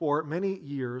For many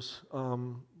years,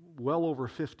 well over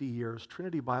 50 years,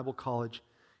 Trinity Bible College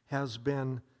has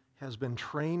been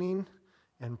training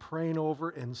and praying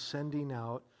over and sending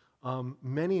out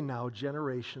many now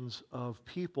generations of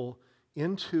people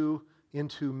into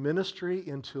ministry,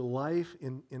 into life,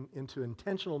 into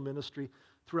intentional ministry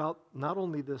throughout not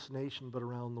only this nation but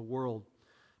around the world.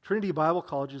 Trinity Bible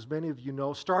College, as many of you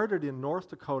know, started in North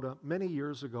Dakota many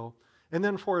years ago, and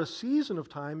then for a season of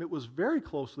time it was very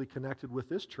closely connected with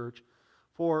this church.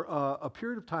 For a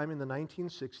period of time in the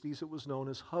 1960s, it was known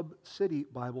as Hub City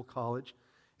Bible College,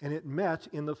 and it met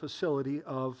in the facility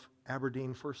of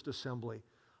Aberdeen First Assembly.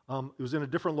 It was in a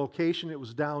different location. It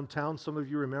was downtown. Some of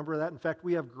you remember that. In fact,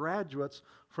 we have graduates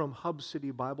from Hub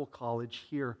City Bible College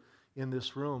here in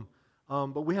this room.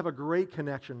 But we have a great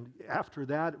connection. After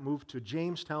that, it moved to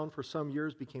Jamestown for some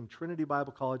years, became Trinity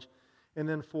Bible College, and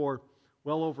then for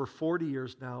well over 40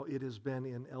 years now, it has been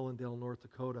in Ellendale, North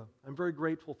Dakota. I'm very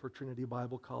grateful for Trinity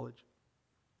Bible College.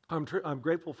 I'm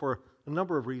grateful for a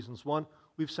number of reasons. One,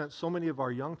 we've sent so many of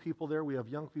our young people there. We have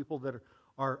young people that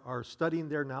are studying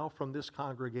there now from this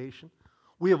congregation.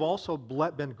 We have also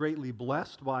been greatly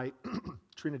blessed by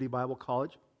Trinity Bible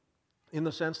College in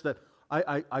the sense that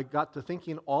I got to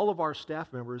thinking all of our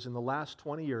staff members in the last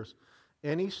 20 years,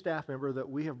 any staff member that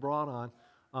we have brought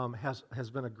on has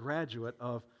been a graduate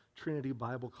of Trinity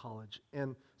Bible College.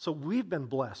 And so we've been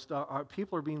blessed. Our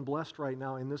people are being blessed right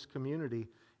now in this community.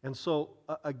 And so,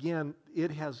 again,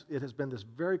 it has been this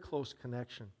very close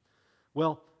connection.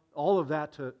 Well, all of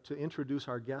that to introduce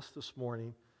our guest this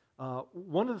morning.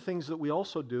 One of the things that we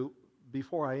also do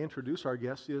before I introduce our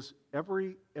guest is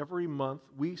every month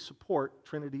we support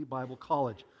Trinity Bible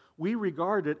College. We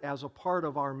regard it as a part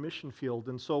of our mission field.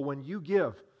 And so when you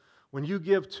give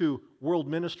to World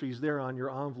Ministries there on your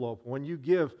envelope, when you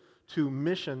give to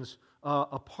missions,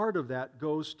 a part of that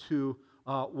goes to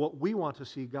what we want to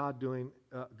see God doing,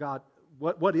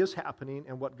 what is happening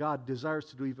and what God desires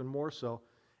to do even more so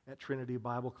at Trinity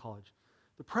Bible College.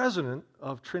 The president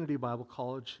of Trinity Bible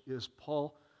College is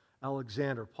Paul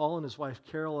Alexander. Paul and his wife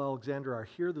Carol Alexander are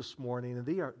here this morning, and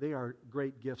they are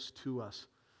great gifts to us.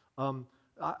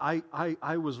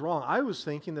 I was wrong. I was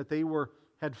thinking that they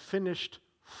had finished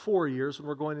 4 years and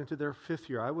were going into their 5th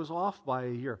year. I was off by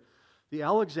a year. The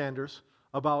Alexanders,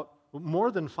 about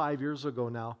more than 5 years ago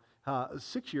now,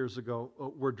 6 years ago,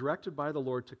 were directed by the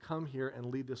Lord to come here and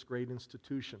lead this great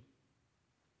institution.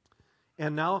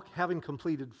 And now, having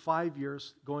completed 5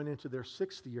 years, going into their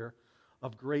 6th year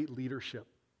of great leadership.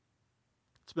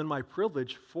 It's been my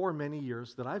privilege for many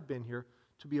years that I've been here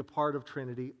to be a part of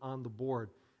Trinity on the board.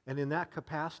 And in that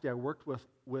capacity, I worked with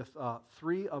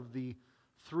three of the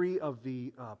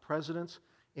presidents.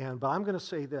 But I'm going to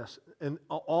say this, and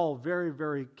all very,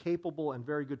 very capable and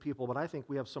very good people, but I think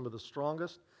we have some of the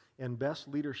strongest and best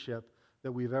leadership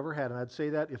that we've ever had. And I'd say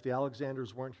that if the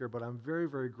Alexanders weren't here, but I'm very,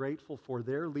 very grateful for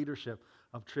their leadership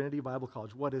of Trinity Bible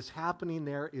College. What is happening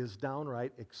there is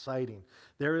downright exciting.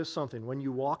 There is something. When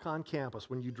you walk on campus,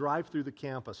 when you drive through the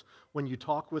campus, when you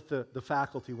talk with the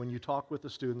faculty, when you talk with the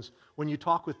students, when you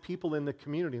talk with people in the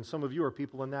community, and some of you are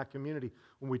people in that community,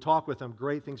 when we talk with them,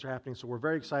 great things are happening. So we're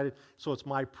very excited. So it's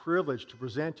my privilege to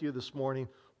present to you this morning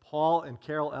Paul and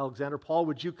Carol Alexander. Paul,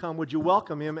 would you come? Would you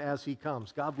welcome him as he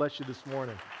comes? God bless you this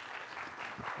morning.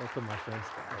 Welcome, my friends.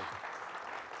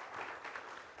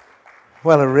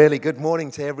 Well, a really good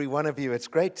morning to every one of you. It's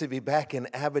great to be back in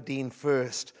Aberdeen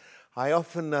First. I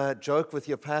often joke with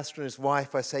your pastor and his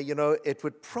wife. I say, it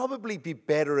would probably be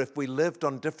better if we lived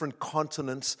on different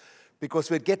continents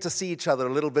because we'd get to see each other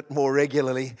a little bit more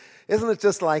regularly. Isn't it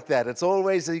just like that? It's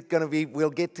always going to be, we'll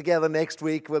get together next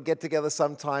week, we'll get together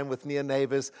sometime with near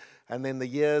neighbors, and then the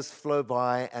years flow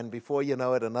by, and before you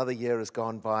know it, another year has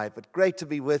gone by. But great to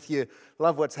be with you.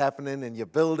 Love what's happening in your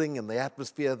building and the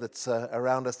atmosphere that's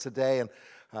around us today,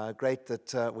 and great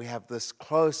that we have this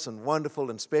close and wonderful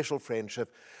and special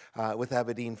friendship with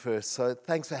Aberdeen First. So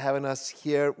thanks for having us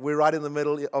here. We're right in the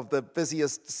middle of the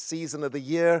busiest season of the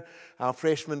year. Our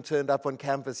freshmen turned up on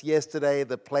campus yesterday.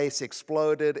 The place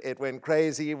exploded. It went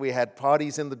crazy. We had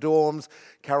parties in the dorms.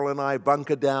 Carol and I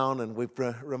bunkered down, and we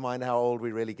remind how old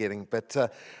we're really getting. But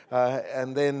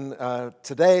and then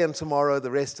today and tomorrow,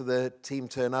 the rest of the team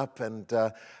turn up, and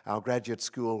our graduate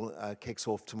school kicks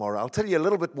off tomorrow. I'll tell you a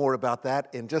little bit more about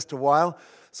that in just a while.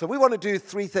 So we want to do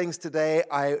 3 things today.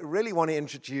 I really want to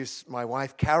introduce my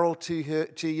wife, Carol, to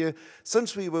you.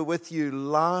 Since we were with you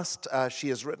last, she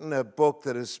has written a book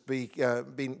that has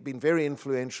been very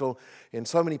influential in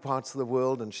so many parts of the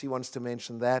world, and she wants to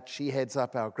mention that. She heads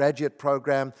up our graduate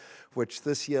program, which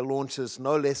this year launches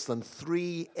no less than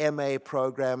 3 MA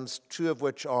programs, 2 of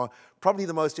which are probably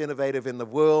the most innovative in the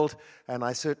world, and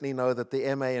I certainly know that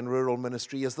the MA in Rural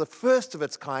Ministry is the first of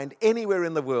its kind anywhere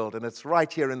in the world, and it's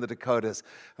right here in the Dakotas,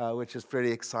 which is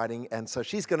pretty exciting. And so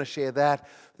she's going to share that.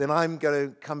 Then I'm going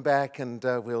to come back and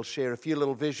we'll share a few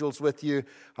little visuals with you.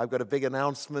 I've got a big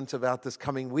announcement about this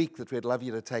coming week that we'd love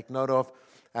you to take note of.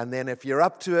 And then if you're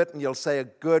up to it and you'll say a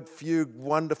good few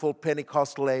wonderful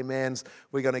Pentecostal amens,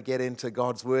 we're going to get into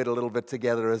God's Word a little bit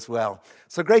together as well.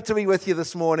 So great to be with you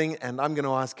this morning, and I'm going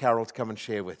to ask Carol to come and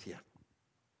share with you.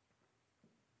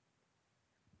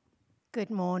 Good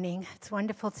morning. It's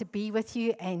wonderful to be with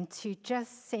you and to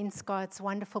just sense God's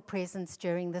wonderful presence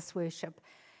during this worship.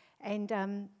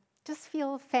 And just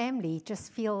feel family,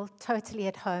 just feel totally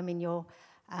at home in your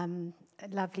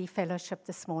lovely fellowship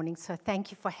this morning. So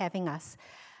thank you for having us.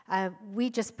 We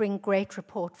just bring great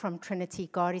report from Trinity.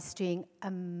 God is doing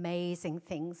amazing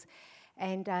things.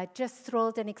 And just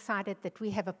thrilled and excited that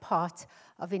we have a part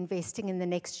of investing in the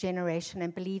next generation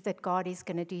and believe that God is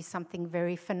going to do something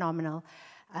very phenomenal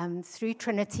through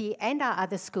Trinity and our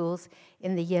other schools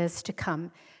in the years to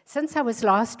come. Since I was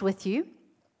last with you,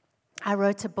 I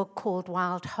wrote a book called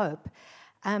Wild Hope.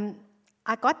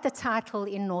 I got the title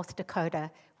in North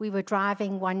Dakota. We were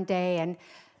driving one day and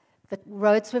the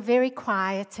roads were very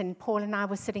quiet, and Paul and I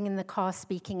were sitting in the car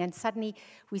speaking, and suddenly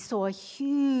we saw a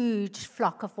huge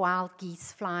flock of wild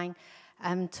geese flying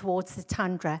towards the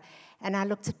tundra. And I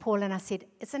looked at Paul and I said,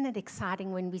 isn't it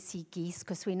exciting when we see geese,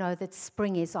 because we know that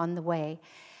spring is on the way.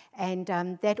 And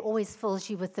that always fills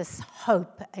you with this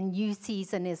hope, a new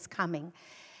season is coming.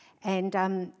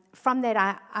 And from that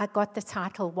I got the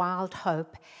title Wild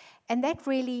Hope. And that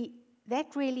really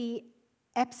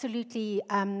absolutely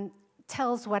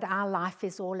tells what our life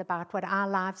is all about, what our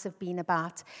lives have been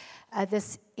about,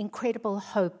 this incredible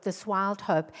hope, this wild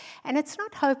hope. And it's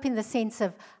not hope in the sense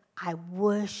of, I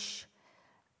wish,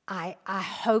 I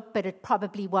hope, but it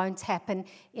probably won't happen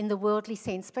in the worldly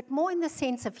sense, but more in the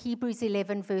sense of Hebrews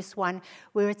 11, verse 1,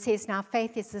 where it says, now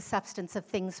faith is the substance of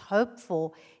things hoped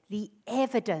for, the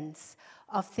evidence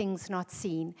of things not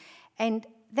seen. And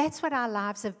that's what our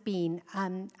lives have been.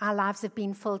 Our lives have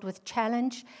been filled with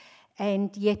challenge,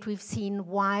 and yet we've seen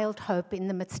wild hope in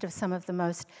the midst of some of the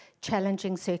most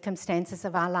challenging circumstances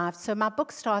of our lives. So my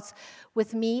book starts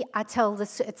with me.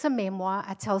 It's a memoir.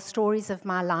 I tell stories of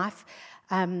my life,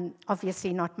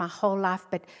 obviously not my whole life,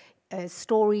 but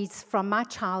stories from my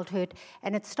childhood.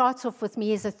 And it starts off with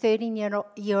me as a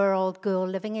 13-year-old girl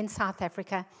living in South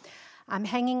Africa. I'm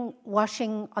hanging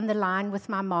washing on the line with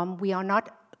my mom. We are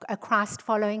not a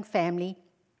Christ-following family,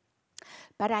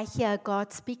 but I hear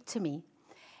God speak to me.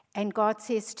 And God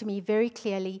says to me very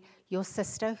clearly, your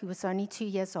sister, who was only 2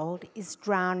 years old, is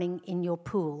drowning in your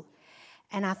pool.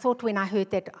 And I thought when I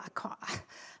heard that,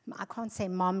 I can't say,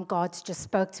 Mom, God just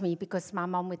spoke to me, because my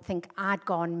mom would think I'd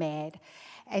gone mad.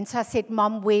 And so I said,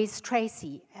 Mom, where's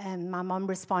Tracy? And my mom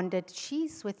responded,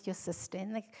 she's with your sister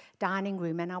in the dining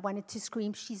room. And I wanted to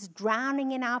scream, she's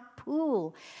drowning in our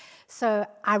pool. So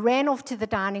I ran off to the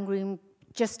dining room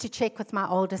just to check with my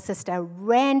older sister,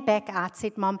 ran back out,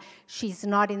 said, Mom, she's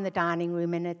not in the dining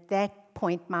room. And at that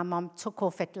point, my mom took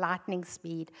off at lightning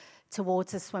speed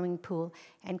towards the swimming pool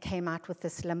and came out with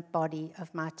this limp body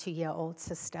of my 2-year-old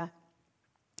sister.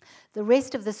 The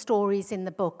rest of the story is in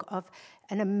the book of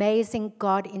an amazing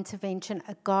God intervention,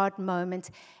 a God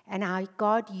moment, and how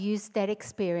God used that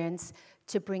experience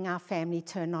to bring our family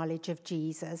to a knowledge of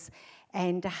Jesus,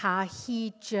 and how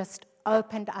he just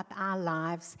opened up our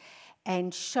lives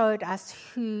and showed us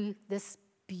who this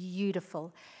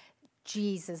beautiful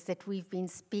Jesus that we've been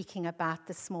speaking about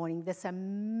this morning, this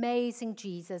amazing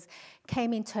Jesus,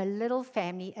 came into a little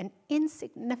family, an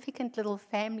insignificant little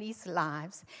family's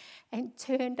lives, and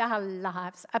turned our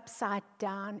lives upside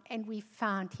down, and we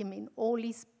found him in all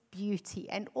his beauty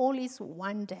and all his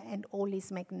wonder and all his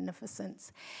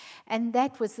magnificence. And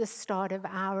that was the start of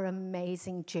our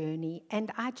amazing journey.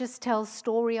 And I just tell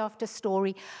story after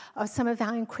story of some of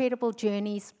our incredible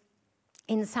journeys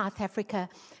in South Africa,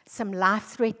 some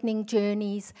life-threatening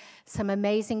journeys, some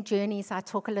amazing journeys. I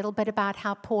talk a little bit about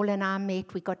how Paul and I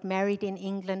met. We got married in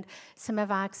England, some of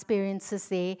our experiences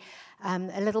there,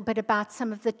 a little bit about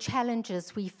some of the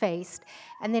challenges we faced.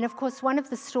 And then, of course, one of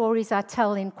the stories I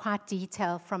tell in quite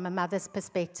detail from a mother's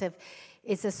perspective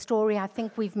is a story, I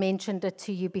think we've mentioned it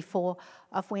to you before,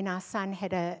 of when our son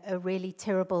had a really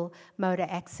terrible motor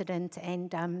accident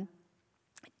and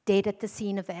dead at the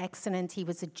scene of the accident. He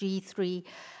was a G3,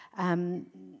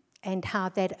 and how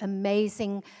that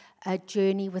amazing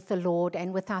journey with the Lord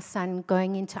and with our son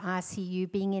going into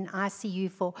ICU, being in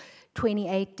ICU for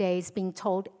 28 days, being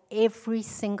told every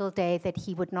single day that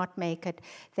he would not make it,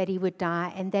 that he would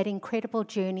die, and that incredible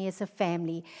journey as a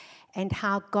family, and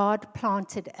how God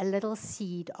planted a little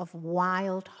seed of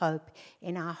wild hope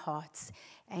in our hearts.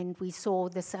 And we saw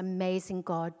this amazing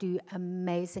God do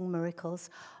amazing miracles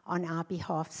on our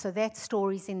behalf. So that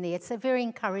story's in there. It's a very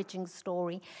encouraging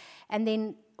story. And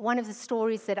then one of the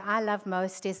stories that I love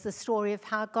most is the story of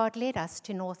how God led us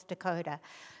to North Dakota.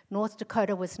 North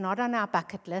Dakota was not on our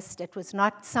bucket list. It was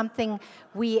not something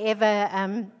we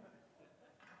ever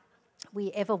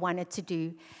wanted to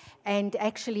do. And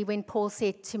actually, when Paul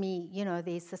said to me,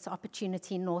 there's this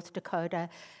opportunity in North Dakota,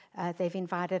 they've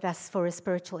invited us for a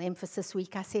spiritual emphasis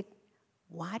week, I said,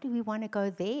 why do we want to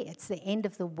go there? It's the end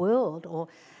of the world, or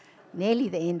nearly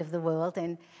the end of the world.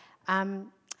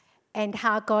 And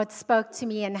how God spoke to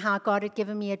me, and how God had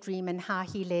given me a dream, and how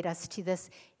he led us to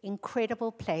this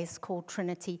incredible place called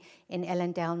Trinity in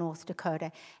Ellendale, North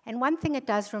Dakota. And one thing it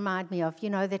does remind me of,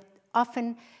 that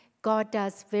often God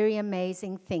does very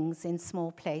amazing things in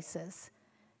small places.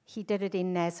 He did it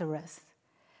in Nazareth.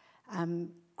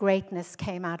 Greatness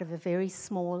came out of a very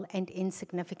small and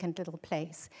insignificant little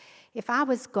place. If I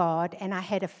was God and I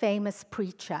had a famous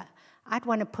preacher, I'd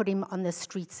want to put him on the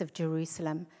streets of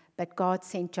Jerusalem. But God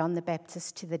sent John the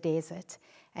Baptist to the desert,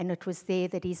 and it was there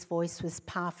that his voice was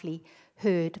powerfully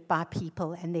heard by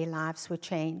people and their lives were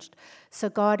changed. So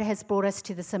God has brought us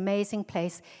to this amazing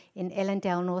place in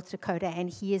Ellendale, North Dakota, and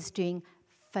he is doing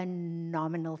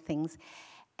phenomenal things.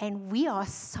 And we are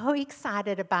so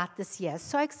excited about this year.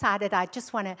 So excited, I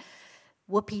just want to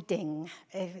whoopee ding.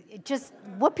 Just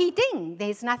whoopee ding.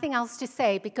 There's nothing else to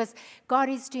say, because God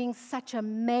is doing such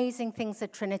amazing things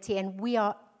at Trinity, and we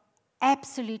are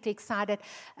absolutely excited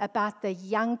about the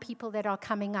young people that are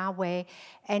coming our way,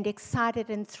 and excited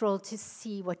and thrilled to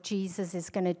see what Jesus is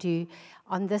going to do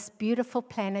on this beautiful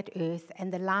planet Earth,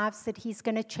 and the lives that he's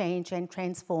going to change and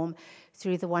transform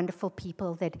through the wonderful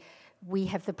people that we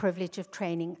have the privilege of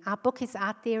training. Our book is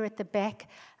out there at the back.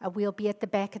 We'll be at the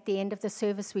back at the end of the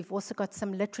service. We've also got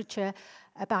some literature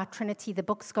about Trinity. The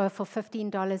books go for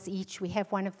 $15 each. We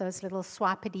have one of those little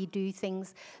swipity-doo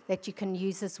things that you can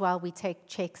use as well. We take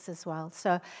checks as well.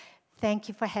 So thank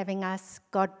you for having us.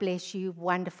 God bless you.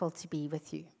 Wonderful to be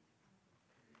with you.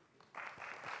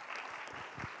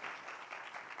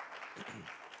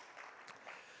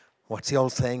 What's the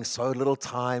old saying? So little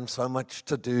time, so much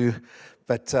to do.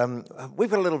 But we've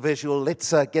got a little visual.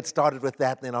 Let's get started with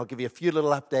that, and then I'll give you a few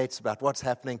little updates about what's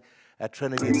happening at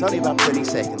Trinity. It's only about 30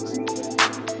 seconds.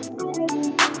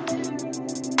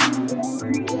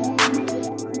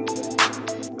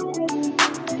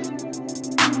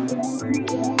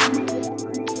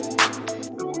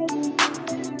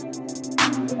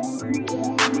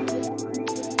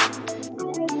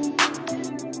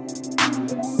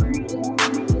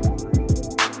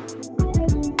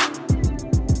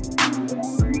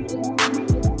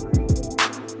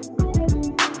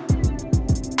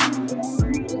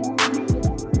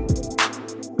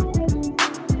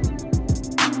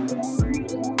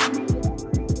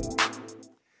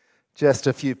 Just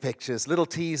a few pictures, little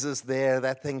teasers there.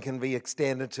 That thing can be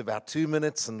extended to about 2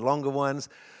 minutes and longer ones.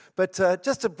 But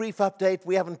just a brief update.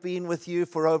 We haven't been with you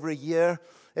for over a year.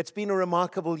 It's been a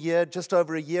remarkable year. Just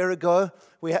over a year ago,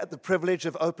 we had the privilege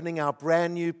of opening our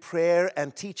brand new prayer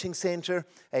and teaching center,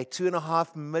 a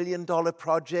 $2.5 million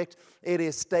project. It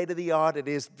is state-of-the-art. It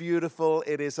is beautiful.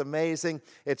 It is amazing.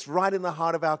 It's right in the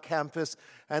heart of our campus,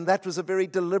 and that was a very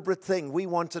deliberate thing. We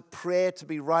wanted prayer to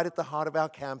be right at the heart of our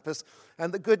campus,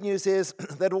 and the good news is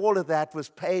that all of that was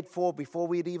paid for before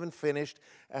we had even finished,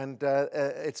 and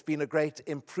it's been a great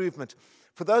improvement.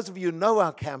 For those of you who know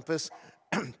our campus,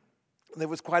 there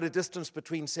was quite a distance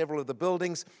between several of the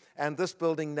buildings, and this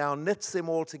building now knits them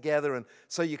all together. And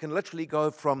so you can literally go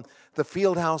from the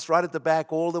field house right at the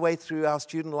back all the way through our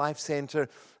Student Life Center,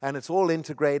 and it's all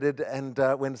integrated. And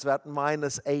when it's about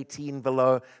minus 18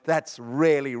 below, that's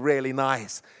really, really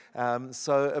nice.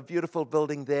 So a beautiful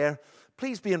building there.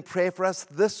 Please be in prayer for us.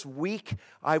 This week,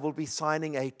 I will be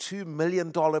signing a $2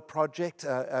 million project,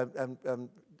 a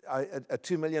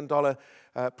 $2 million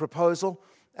proposal.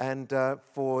 And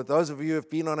for those of you who have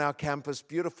been on our campus,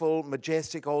 beautiful,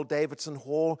 majestic old Davidson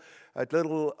Hall, a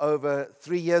little over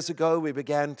 3 years ago, we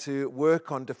began to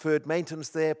work on deferred maintenance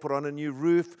there, put on a new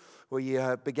roof. We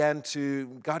began to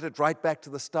gut it right back to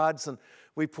the studs, and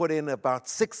We put in about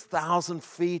 6,000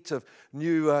 feet of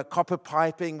new copper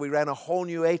piping. We ran a whole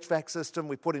new HVAC system.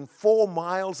 We put in 4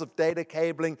 miles of data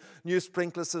cabling, new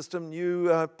sprinkler system,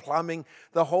 new plumbing,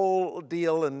 the whole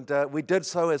deal. And we did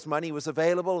so as money was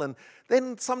available. And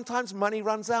then sometimes money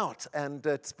runs out. And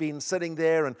it's been sitting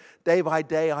there. And day by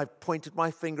day, I've pointed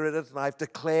my finger at it. And I've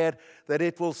declared that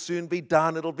it will soon be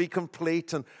done. It'll be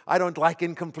complete. And I don't like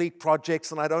incomplete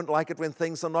projects. And I don't like it when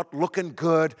things are not looking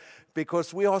good,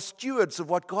 because we are stewards of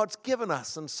what God's given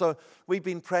us. And so we've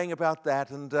been praying about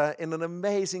that, and in an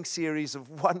amazing series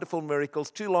of wonderful miracles,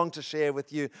 too long to share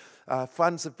with you.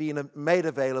 Funds have been made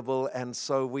available, and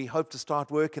so we hope to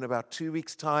start work in about 2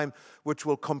 weeks' time, which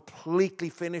will completely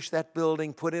finish that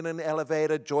building, put in an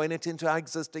elevator, join it into our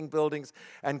existing buildings,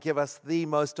 and give us the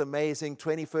most amazing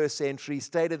 21st century,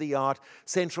 state-of-the-art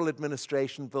central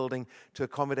administration building to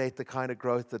accommodate the kind of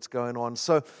growth that's going on.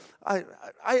 So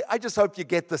I just hope you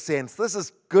get the sense. This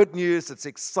is good news. It's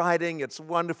exciting. It's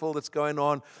wonderful that's going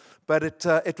on. But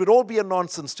it would all be a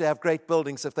nonsense to have great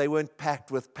buildings if they weren't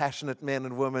packed with passionate men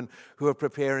and women who are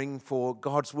preparing for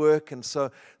God's work. And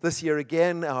so this year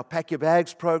again, our Pack Your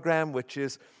Bags program, which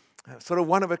is sort of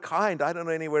one of a kind. I don't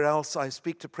know anywhere else. I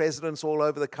speak to presidents all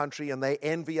over the country, and they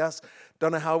envy us.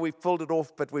 Don't know how we've pulled it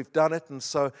off, but we've done it. And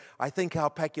so I think our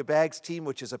Pack Your Bags team,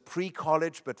 which is a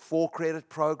pre-college but 4-credit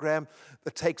program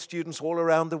that takes students all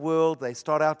around the world. They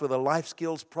start out with a life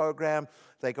skills program.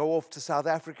 They go off to South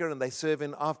Africa and they serve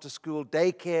in after-school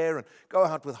daycare and go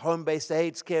out with home-based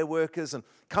AIDS care workers and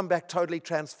come back totally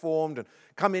transformed and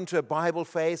come into a Bible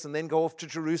phase and then go off to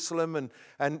Jerusalem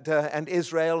and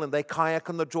Israel, and they kayak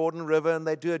on the Jordan River and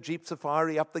they do a Jeep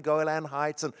safari up the Golan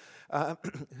Heights. And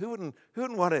who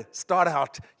wouldn't want to start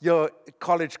out your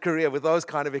college career with those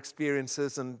kind of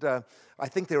experiences? And I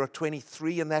think there are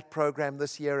 23 in that program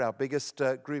this year, our biggest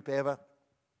group ever.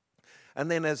 And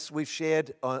then, as we've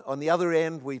shared on the other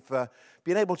end, we've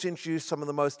been able to introduce some of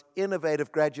the most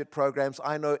innovative graduate programs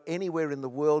I know anywhere in the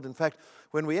world. In fact,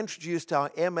 when we introduced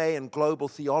our MA in Global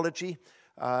Theology,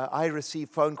 I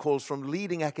received phone calls from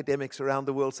leading academics around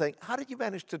the world saying, "How did you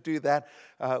manage to do that?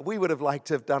 We would have liked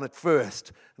to have done it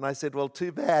first." And I said, "Well,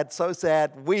 too bad, so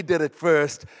sad. We did it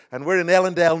first, and we're in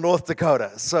Ellendale, North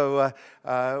Dakota." So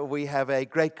we have a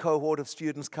great cohort of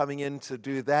students coming in to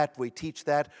do that. We teach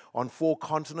that on 4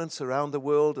 continents around the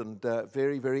world, and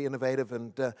very, very innovative.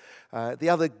 And the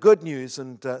other good news,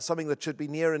 and something that should be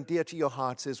near and dear to your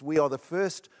hearts, is we are the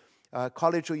first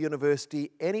college or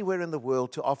university anywhere in the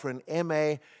world to offer an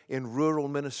MA in rural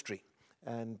ministry.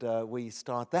 And we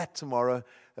start that tomorrow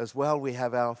as well. We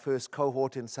have our first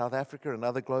cohort in South Africa,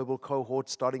 another global cohort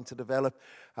starting to develop.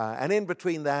 And in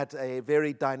between that, a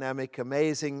very dynamic,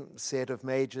 amazing set of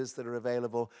majors that are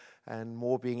available and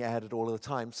more being added all of the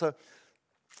time. So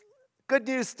good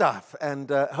news stuff, and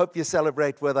hope you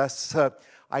celebrate with us.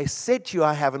 I said to you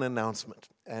I have an announcement.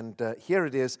 And here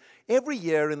it is. Every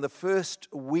year in the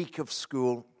first week of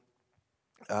school,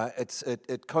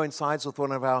 it coincides with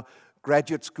one of our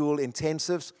graduate school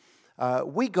intensives.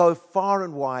 We go far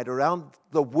and wide around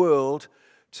the world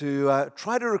to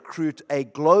try to recruit a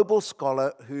global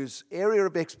scholar whose area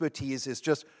of expertise is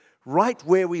just right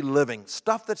where we're living,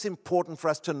 stuff that's important for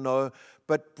us to know,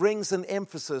 but brings an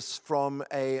emphasis from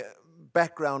a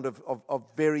background of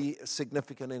very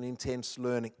significant and intense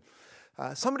learning.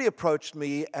 Somebody approached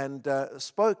me and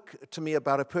spoke to me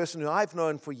about a person who I've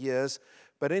known for years,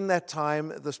 but in that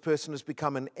time, this person has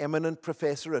become an eminent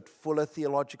professor at Fuller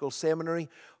Theological Seminary,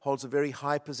 holds a very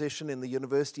high position in the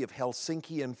University of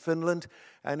Helsinki in Finland,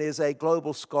 and is a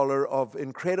global scholar of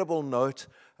incredible note.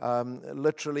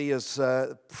 Literally is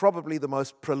probably the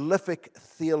most prolific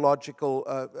theological,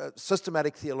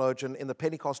 systematic theologian in the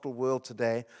Pentecostal world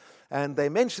today. And they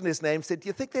mentioned his name, said, "Do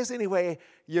you think there's any way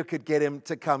you could get him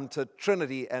to come to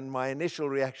Trinity?" And my initial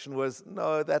reaction was,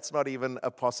 no, that's not even a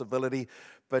possibility.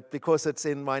 But because it's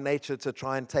in my nature to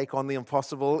try and take on the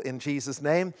impossible in Jesus'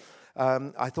 name,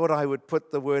 I thought I would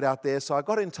put the word out there. So I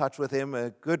got in touch with him, a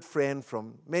good friend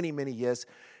from many, many years.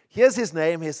 Here's his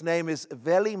name. His name is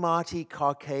Veli-Matti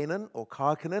Karkkainen, or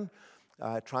Karkkainen.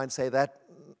 I try and say that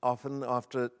often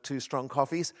after 2 strong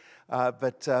coffees.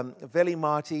 But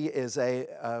Veli-Matti is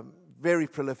a very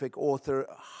prolific author,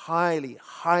 highly,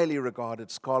 highly regarded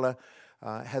scholar,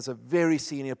 has a very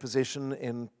senior position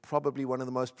in probably one of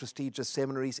the most prestigious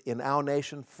seminaries in our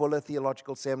nation, Fuller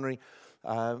Theological Seminary.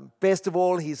 Best of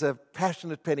all, he's a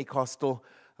passionate Pentecostal,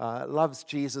 loves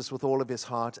Jesus with all of his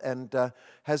heart, and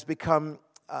has become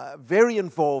very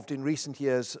involved in recent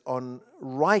years on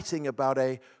writing about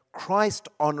a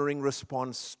Christ-honoring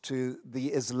response to the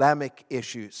Islamic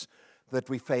issues that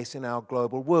we face in our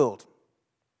global world.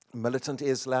 Militant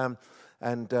Islam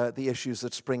and the issues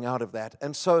that spring out of that.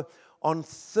 And so on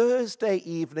Thursday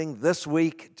evening this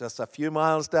week, just a few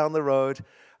miles down the road,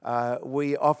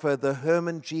 we offer the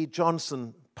Herman G.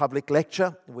 Johnson public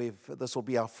lecture. This will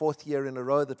be our 4th year in a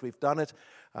row that we've done it.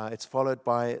 It's followed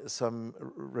by some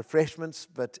refreshments,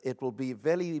 but it will be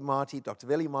Dr.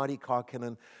 Veli Marty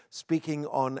Karkinen speaking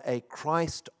on a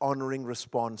Christ-honoring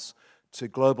response to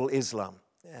global Islam.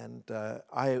 And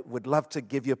I would love to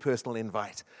give you a personal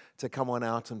invite to come on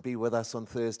out and be with us on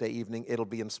Thursday evening. It'll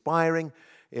be inspiring.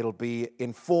 It'll be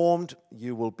informed.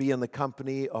 You will be in the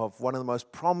company of one of the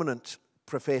most prominent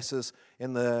professors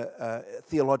in the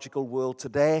theological world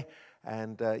today,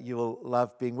 and you will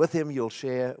love being with him. You'll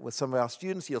share with some of our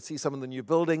students. You'll see some of the new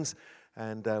buildings,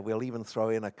 and we'll even throw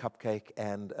in a cupcake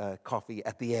and coffee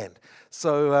at the end.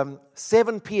 So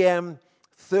 7 p.m.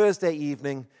 Thursday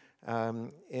evening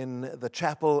in the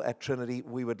chapel at Trinity.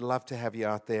 We would love to have you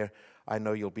out there. I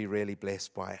know you'll be really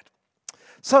blessed by it.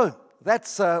 So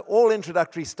that's all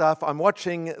introductory stuff. I'm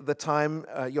watching the time.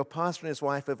 Your pastor and his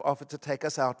wife have offered to take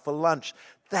us out for lunch.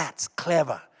 That's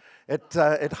clever. It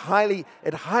highly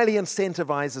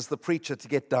incentivizes the preacher to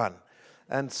get done.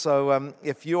 And so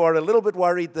if you are a little bit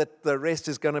worried that the rest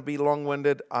is going to be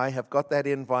long-winded, I have got that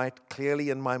invite clearly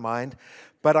in my mind.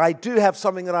 But I do have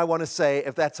something that I want to say,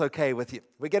 if that's okay with you.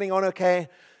 We're getting on okay?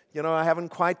 You know, I haven't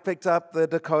quite picked up the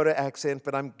Dakota accent,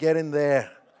 but I'm getting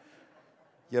there.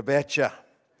 You betcha.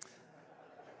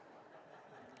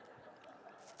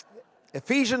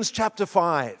 Ephesians chapter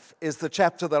 5 is the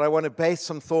chapter that I want to base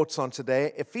some thoughts on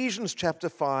today. Ephesians chapter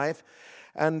 5,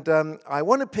 and I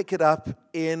want to pick it up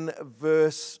in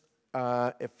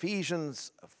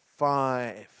Ephesians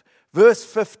 5. Verse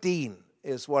 15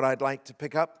 is what I'd like to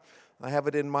pick up. I have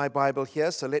it in my Bible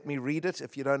here, so let me read it.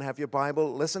 If you don't have your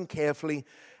Bible, listen carefully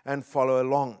and follow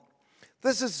along.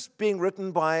 This is being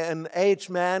written by an aged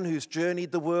man who's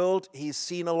journeyed the world. He's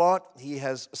seen a lot. He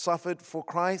has suffered for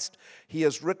Christ. He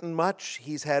has written much.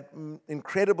 He's had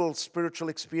incredible spiritual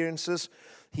experiences.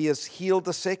 He has healed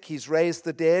the sick. He's raised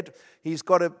the dead. He's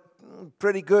got a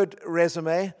pretty good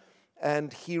resume.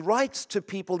 And he writes to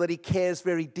people that he cares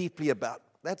very deeply about.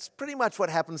 That's pretty much what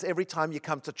happens every time you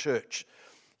come to church.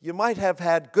 You might have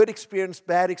had good experience,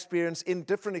 bad experience,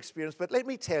 indifferent experience, but let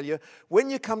me tell you,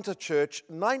 when you come to church,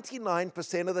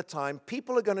 99% of the time,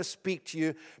 people are going to speak to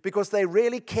you because they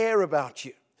really care about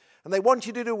you. And they want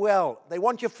you to do well. They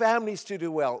want your families to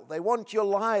do well. They want your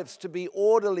lives to be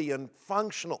orderly and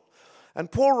functional.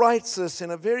 And Paul writes this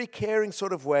in a very caring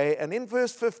sort of way, and in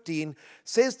verse 15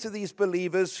 says to these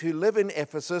believers who live in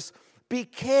Ephesus, "Be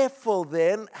careful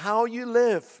then how you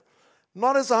live,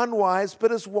 not as unwise,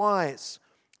 but as wise,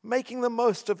 making the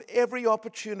most of every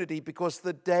opportunity because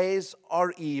the days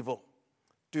are evil.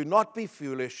 Do not be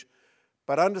foolish,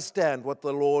 but understand what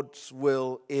the Lord's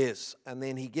will is." And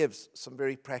then he gives some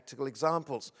very practical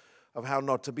examples of how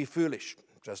not to be foolish.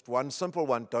 Just one simple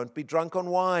one: don't be drunk on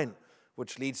wine,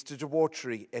 which leads to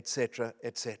debauchery, etc.,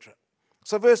 etc.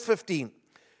 So verse 15,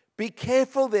 "Be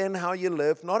careful then how you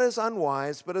live, not as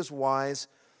unwise, but as wise."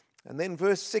 And then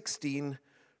verse 16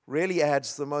 really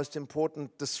adds the most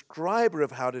important describer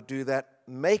of how to do that: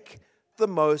 make the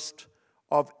most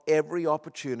of every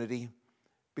opportunity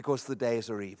because the days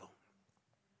are evil.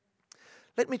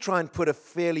 Let me try and put a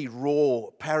fairly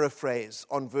raw paraphrase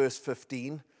on verse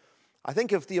 15. I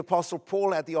think if the Apostle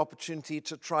Paul had the opportunity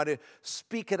to try to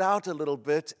speak it out a little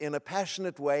bit in a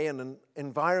passionate way in an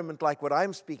environment like what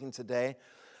I'm speaking today,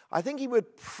 I think he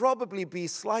would probably be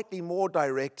slightly more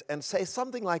direct and say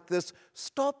something like this: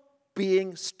 stop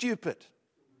being stupid.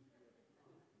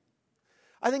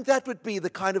 I think that would be the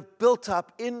kind of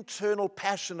built-up internal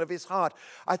passion of his heart.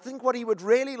 I think what he would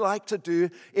really like to do,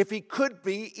 if he could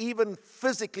be, even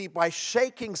physically, by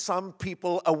shaking some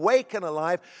people awake and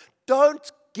alive, don't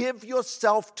give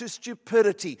yourself to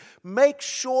stupidity. Make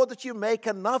sure that you make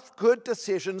enough good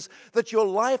decisions that your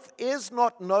life is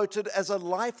not noted as a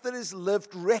life that is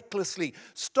lived recklessly.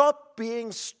 Stop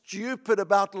being stupid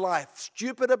about life,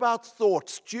 stupid about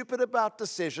thoughts, stupid about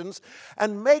decisions,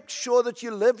 and make sure that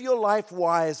you live your life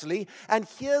wisely. And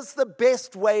here's the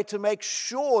best way to make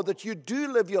sure that you do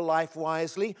live your life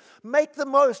wisely: make the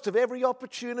most of every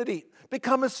opportunity.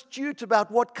 Become astute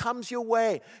about what comes your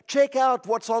way. Check out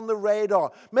what's on the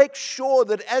radar. Make sure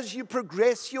that as you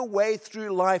progress your way through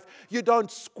life, you don't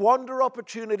squander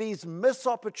opportunities, miss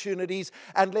opportunities,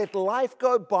 and let life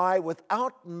go by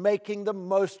without making the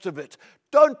most of it.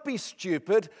 Don't be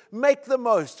stupid. Make the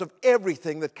most of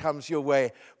everything that comes your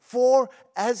way. For,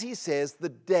 as he says, the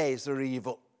days are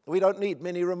evil. We don't need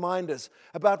many reminders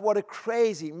about what a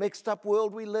crazy, mixed up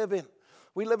world we live in.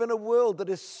 We live in a world that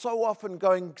is so often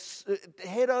going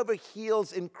head over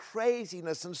heels in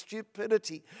craziness and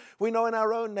stupidity. We know in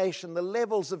our own nation the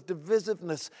levels of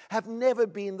divisiveness have never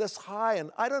been this high.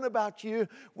 And I don't know about you,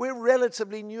 we're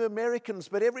relatively new Americans,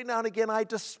 but every now and again I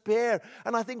despair.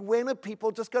 And I think, when are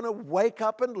people just going to wake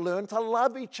up and learn to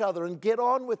love each other and get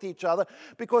on with each other?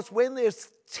 Because when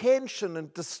there's tension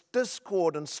and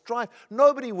discord and strife,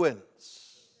 nobody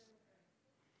wins.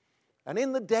 And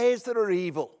in the days that are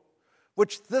evil,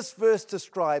 which this verse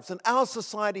describes, and our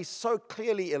society so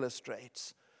clearly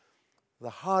illustrates, the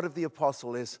heart of the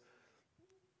apostle is,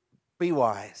 be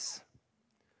wise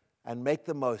and make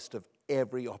the most of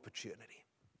every opportunity.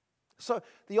 So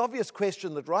the obvious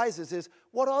question that rises is,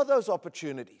 what are those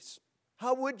opportunities?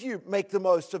 How would you make the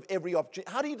most of every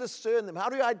opportunity? How do you discern them? How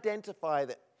do you identify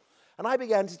them? And I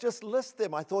began to just list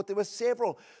them. I thought there were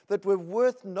several that were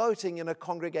worth noting in a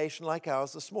congregation like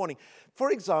ours this morning.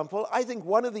 For example, I think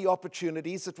one of the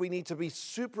opportunities that we need to be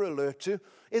super alert to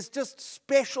is just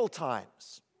special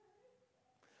times.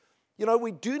 You know,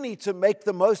 we do need to make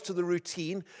the most of the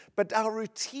routine, but our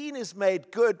routine is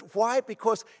made good. Why?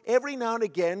 Because every now and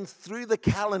again through the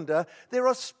calendar, there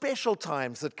are special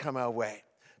times that come our way.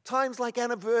 Times like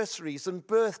anniversaries and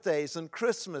birthdays and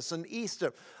Christmas and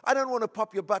Easter. I don't want to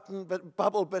pop your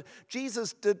bubble, but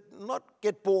Jesus did not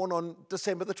get born on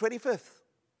December the 25th.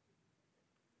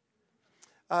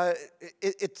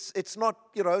 It's not,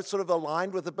 sort of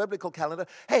aligned with the biblical calendar.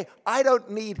 Hey, I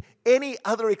don't need any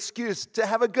other excuse to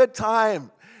have a good time.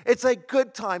 It's a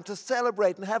good time to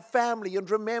celebrate and have family and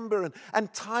remember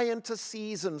and tie into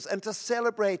seasons and to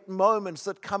celebrate moments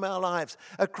that come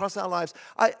across our lives.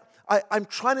 I'm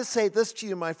trying to say this to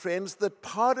you, my friends, that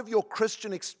part of your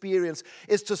Christian experience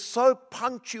is to so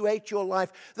punctuate your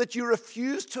life that you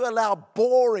refuse to allow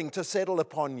boring to settle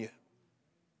upon you.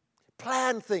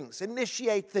 Plan things,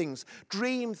 initiate things,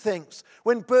 dream things.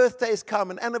 When birthdays come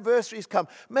and anniversaries come,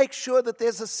 make sure that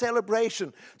there's a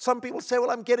celebration. Some people say,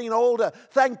 well, I'm getting older.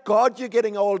 Thank God you're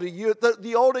getting older.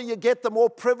 The older you get, the more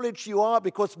privileged you are,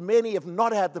 because many have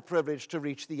not had the privilege to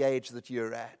reach the age that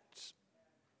you're at.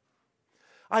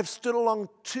 I've stood along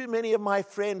too many of my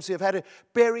friends who have had to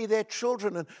bury their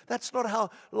children, and that's not how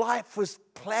life was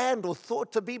planned or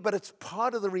thought to be, but it's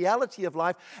part of the reality of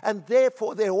life, and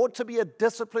therefore there ought to be a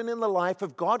discipline in the life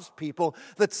of God's people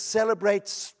that celebrates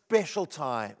special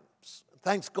times.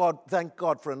 Thank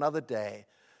God for another day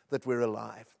that we're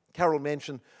alive. Carol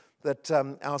mentioned that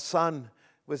our son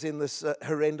was in this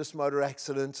horrendous motor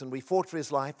accident, and we fought for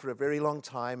his life for a very long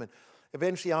time, and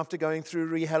eventually, after going through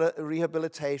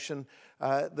rehabilitation,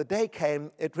 the day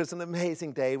came. It was an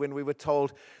amazing day when we were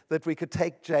told that we could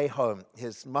take Jay home.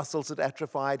 His muscles had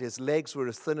atrophied. His legs were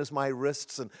as thin as my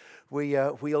wrists, and we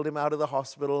wheeled him out of the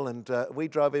hospital, and we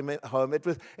drove him home.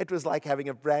 It was like having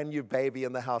a brand new baby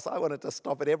in the house. I wanted to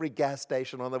stop at every gas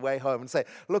station on the way home and say,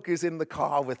 look who's in the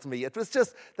car with me. It was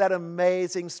just that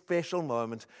amazing, special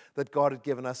moment that God had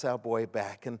given us our boy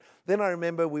back. And then I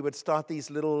remember we would start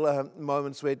these little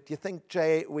moments where, do you think,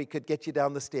 Jay, we could get you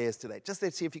down the stairs today? Just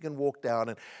let's see if you can walk down.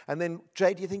 And then,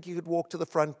 Jay, do you think you could walk to the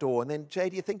front door? And then, Jay,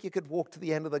 do you think you could walk to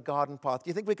the end of the garden path? Do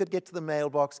you think we could get to the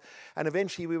mailbox? And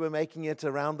eventually we were making it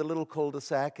around the little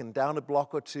cul-de-sac and down a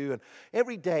block or two. And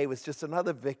every day was just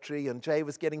another victory, and Jay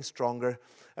was getting stronger.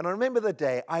 And I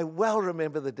well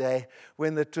remember the day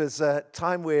when it was a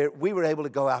time where we were able to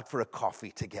go out for a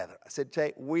coffee together. I said,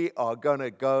 Jay, we are going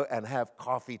to go and have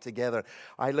coffee together.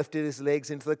 I lifted his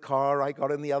legs into the car. I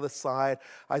got on the other side.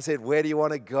 I said, where do you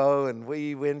want to go? And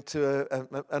we went to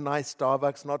a nice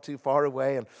Starbucks not too far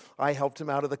away. And I helped him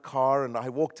out of the car, and I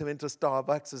walked him into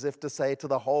Starbucks as if to say to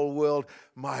the whole world,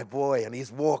 my boy, and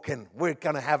he's walking. We're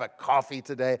going to have a coffee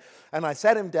today. And I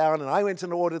sat him down, and I went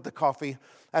and ordered the coffee,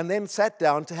 and then sat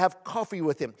down to have coffee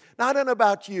with him. Now, I don't know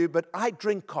about you, but I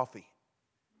drink coffee.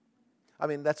 I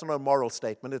mean, that's not a moral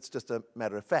statement. It's just a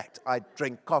matter of fact. I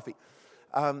drink coffee.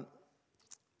 And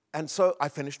so I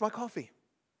finished my coffee.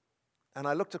 And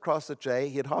I looked across at Jay.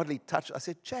 He had hardly touched. I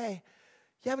said, Jay,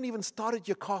 you haven't even started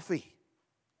your coffee.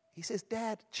 He says,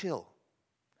 Dad, chill.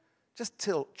 Just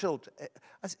chill.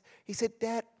 He said,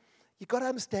 Dad, you got to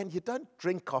understand, you don't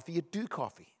drink coffee, you do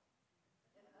coffee.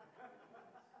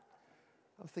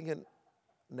 I'm thinking,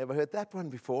 never heard that one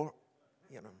before.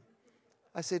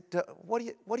 I said, what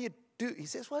do you do? He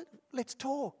says, well, let's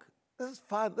talk. This is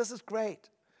fun. This is great.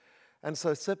 And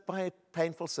so sip by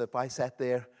painful sip, I sat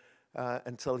there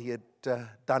until he had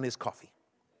done his coffee.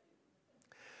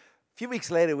 A few weeks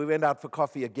later, we went out for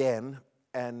coffee again,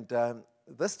 and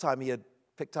this time he had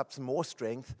picked up some more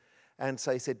strength, and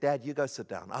so he said, Dad, you go sit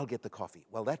down. I'll get the coffee.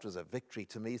 Well, that was a victory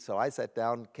to me, so I sat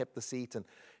down, kept the seat, and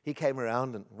he came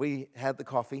around, and we had the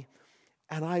coffee,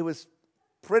 and I was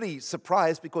pretty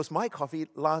surprised because my coffee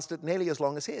lasted nearly as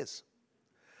long as his.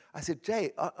 I said,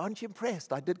 Jay, aren't you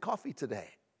impressed? I did coffee today.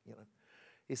 You know.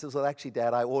 He says, well, actually,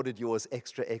 Dad, I ordered yours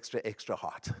extra, extra, extra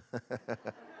hot.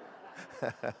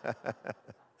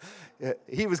 Yeah,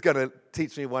 he was going to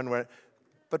teach me one word.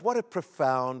 But what a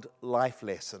profound life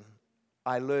lesson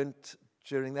I learned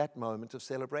during that moment of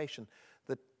celebration,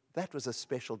 that was a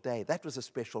special day. That was a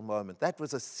special moment. That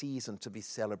was a season to be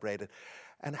celebrated.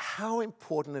 And how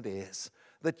important it is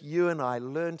that you and I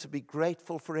learn to be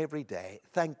grateful for every day.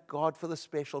 Thank God for the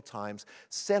special times.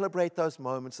 Celebrate those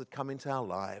moments that come into our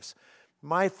lives.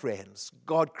 My friends,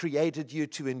 God created you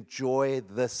to enjoy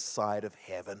this side of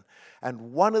heaven.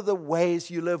 And one of the ways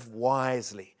you live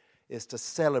wisely is to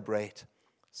celebrate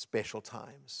special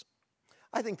times.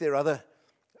 I think there are other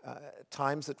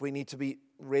times that we need to be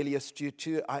really astute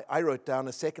to. I wrote down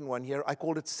a second one here. I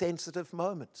called it sensitive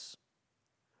moments.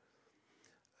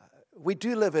 We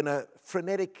do live in a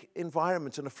frenetic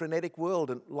environment, in a frenetic world,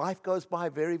 and life goes by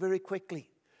very, very quickly.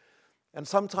 And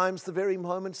sometimes the very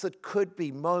moments that could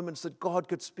be moments that God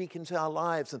could speak into our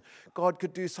lives and God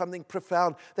could do something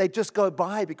profound, they just go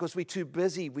by because we're too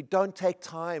busy. We don't take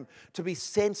time to be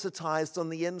sensitized on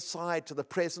the inside to the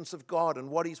presence of God and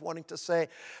what He's wanting to say.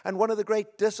 And one of the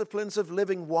great disciplines of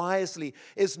living wisely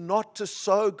is not to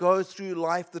so go through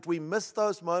life that we miss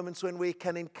those moments when we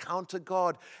can encounter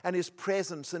God and His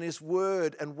presence and His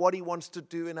Word and what He wants to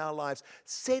do in our lives.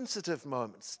 Sensitive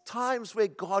moments, times where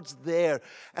God's there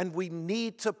and we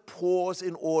need to pause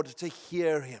in order to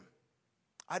hear Him.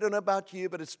 I don't know about you,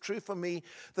 but it's true for me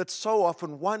that so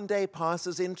often one day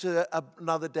passes into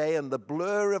another day and the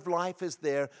blur of life is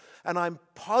there. And I'm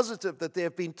positive that there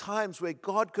have been times where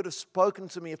God could have spoken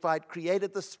to me if I'd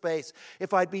created the space,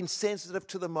 if I'd been sensitive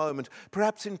to the moment.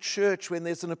 Perhaps in church when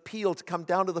there's an appeal to come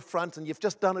down to the front and you've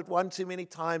just done it one too many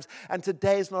times and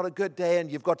today's not a good day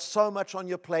and you've got so much on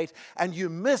your plate and you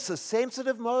miss a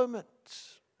sensitive moment.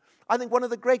 I think one of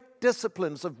the great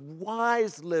disciplines of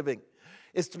wise living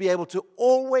is to be able to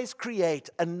always create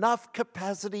enough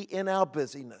capacity in our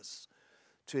busyness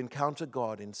to encounter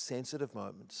God in sensitive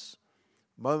moments,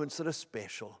 moments that are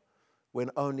special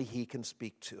when only He can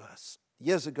speak to us.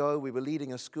 Years ago, we were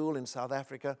leading a school in South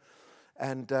Africa,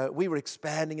 and we were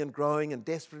expanding and growing and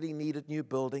desperately needed new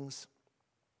buildings.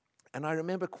 And I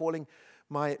remember calling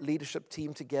my leadership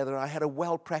team together. I had a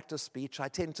well-practiced speech. I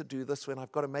tend to do this when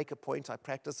I've got to make a point. I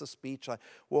practice a speech. I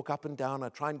walk up and down. I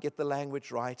try and get the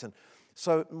language right. And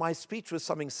so my speech was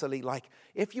something silly like,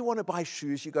 if you want to buy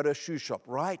shoes, you go to a shoe shop,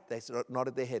 right? They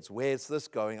nodded their heads. Where's this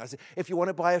going? I said, if you want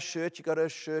to buy a shirt, you go to a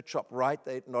shirt shop, right?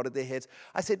 They nodded their heads.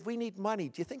 I said, we need money.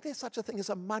 Do you think there's such a thing as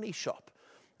a money shop?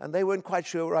 And they weren't quite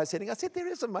sure where I was heading. I said,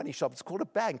 there is a money shop. It's called a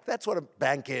bank. That's what a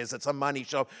bank is. It's a money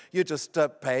shop. You just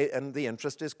pay, and the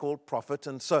interest is called profit.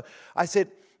 And so I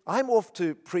said, I'm off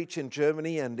to preach in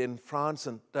Germany and in France,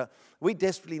 and we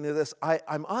desperately need this.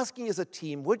 I'm asking as a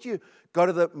team, would you go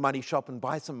to the money shop and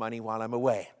buy some money while I'm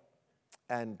away?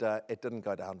 And it didn't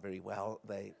go down very well.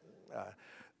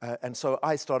 And so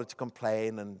I started to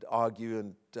complain and argue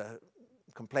and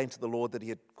complain to the Lord that He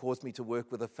had caused me to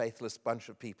work with a faithless bunch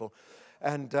of people.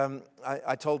 And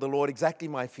I told the Lord exactly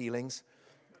my feelings.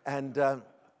 And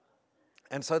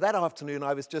so that afternoon,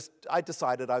 I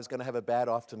decided I was going to have a bad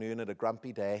afternoon and a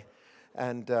grumpy day.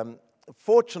 And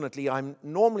fortunately, I'm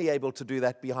normally able to do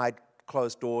that behind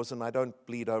closed doors, and I don't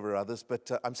bleed over others. But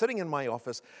I'm sitting in my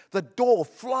office. The door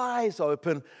flies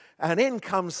open, and in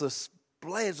comes this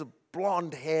blaze of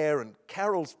blonde hair, and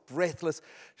Carol's breathless.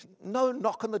 No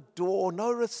knock on the door,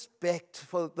 no respect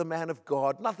for the man of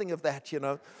God, nothing of that, you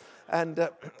know. And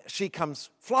she comes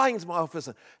flying into my office,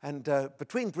 and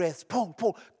between breaths,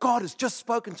 Paul, God has just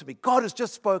spoken to me. God has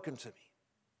just spoken to me.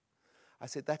 I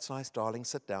said, that's nice, darling,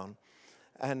 sit down.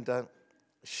 And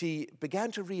she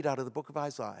began to read out of the book of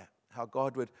Isaiah, how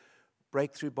God would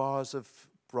break through bars of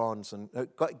bronze and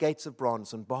gates of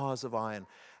bronze and bars of iron,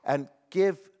 and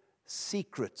give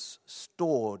secrets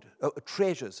stored,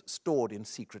 treasures stored in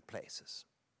secret places.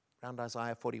 Around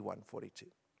Isaiah 41, 42.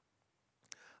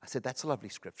 I said, that's a lovely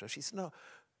scripture. She said, no,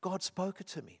 God spoke it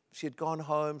to me. She had gone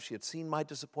home. She had seen my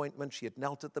disappointment. She had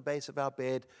knelt at the base of our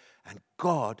bed. And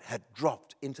God had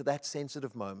dropped into that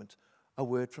sensitive moment a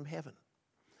word from heaven.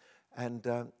 And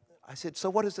I said, so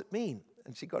what does it mean?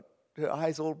 And she got her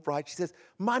eyes all bright. She says,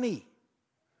 money.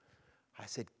 I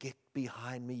said, get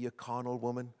behind me, you carnal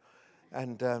woman.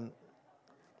 And,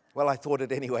 well, I thought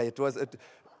it anyway.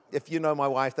 If you know my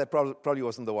wife, that probably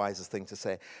wasn't the wisest thing to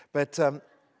say. But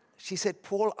she said,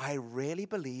 Paul, I really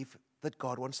believe that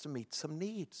God wants to meet some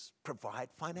needs, provide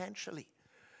financially,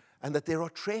 and that there are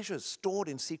treasures stored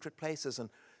in secret places. And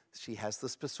She has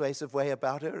this persuasive way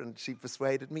about her, and she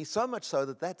persuaded me, so much so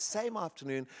that that same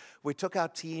afternoon, we took our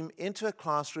team into a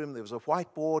classroom. There was a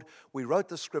whiteboard. We wrote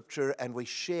the scripture, and we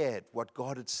shared what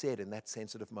God had said in that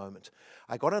sensitive moment.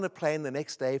 I got on a plane the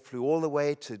next day, flew all the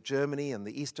way to Germany and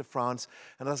the east of France,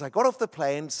 and as I got off the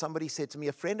plane, somebody said to me,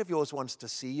 "A friend of yours wants to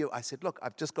see you." I said, "Look,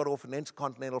 I've just got off an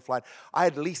intercontinental flight. I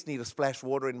at least need to splash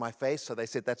water in my face." So they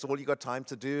said, "That's all you got time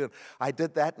to do." And I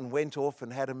did that and went off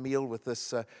and had a meal with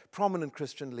this prominent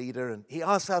Christian leader, and he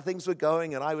asked how things were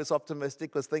going, and I was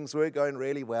optimistic because things were going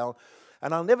really well.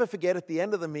 And I'll never forget, at the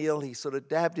end of the meal, he sort of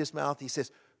dabbed his mouth. He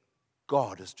says,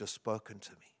 "God has just spoken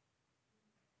to me."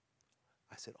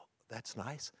 I said, "Oh, that's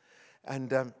nice."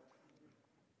 And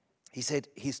he said,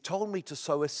 "He's told me to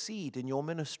sow a seed in your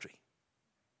ministry."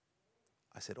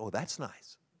 I said, "Oh, that's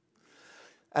nice."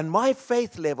 And my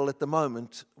faith level at the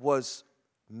moment was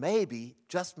maybe,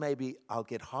 just maybe, I'll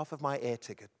get half of my air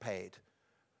ticket paid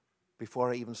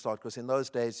before I even start, because in those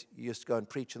days, you used to go and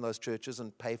preach in those churches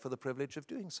and pay for the privilege of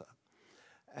doing so.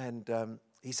 And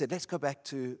he said, "Let's go back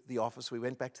to the office." We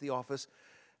went back to the office,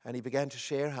 and he began to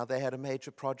share how they had a major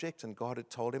project, and God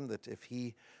had told him that if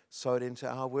he sowed into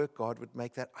our work, God would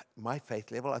make that. My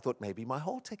faith level, I thought maybe my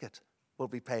whole ticket will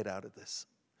be paid out of this.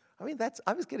 I mean,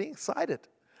 I was getting excited.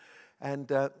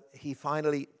 And he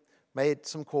finally made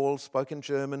some calls, spoke in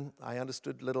German. I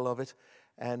understood little of it.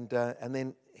 And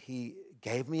then he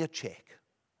gave me a check.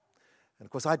 And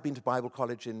of course, I'd been to Bible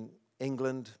college in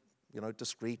England,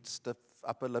 discreet, stiff,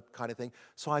 upper lip kind of thing.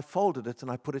 So I folded it and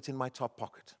I put it in my top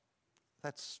pocket.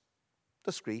 That's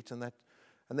discreet, and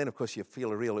then of course you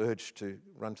feel a real urge to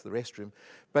run to the restroom.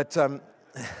 But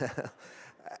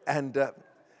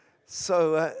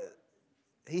so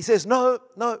he says, no,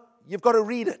 you've got to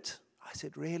read it. I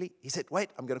said, "Really?" He said, "Wait,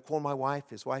 I'm going to call my wife."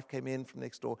 His wife came in from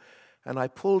next door, and I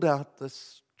pulled out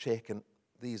this check, and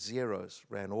these zeros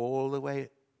ran all the way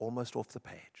almost off the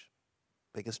page.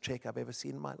 Biggest check I've ever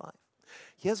seen in my life.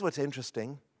 Here's what's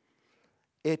interesting.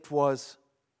 It was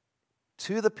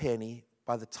to the penny,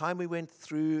 by the time we went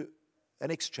through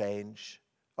an exchange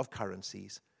of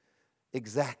currencies,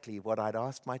 exactly what I'd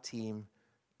asked my team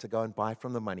to go and buy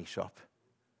from the money shop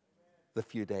the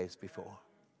few days before.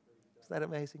 Isn't that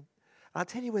amazing? I'll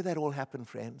tell you where that all happened,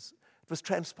 friends. It was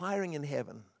transpiring in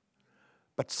heaven.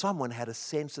 But someone had a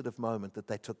sensitive moment that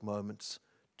they took moments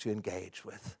to engage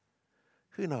with.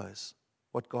 Who knows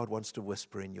what God wants to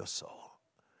whisper in your soul?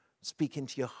 Speak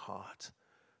into your heart.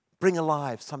 Bring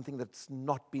alive something that's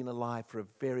not been alive for a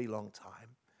very long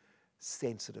time.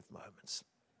 Sensitive moments.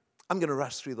 I'm going to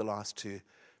rush through the last two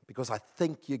because I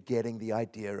think you're getting the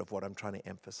idea of what I'm trying to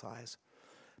emphasize.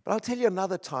 But I'll tell you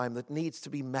another time that needs to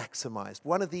be maximized,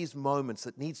 one of these moments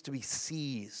that needs to be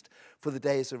seized for the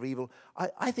days of evil.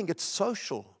 I think it's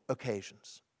social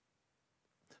occasions.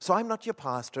 So I'm not your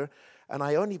pastor, and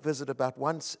I only visit about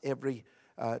once every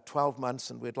 12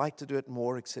 months, and we'd like to do it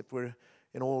more, except we're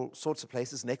in all sorts of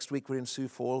places. Next week we're in Sioux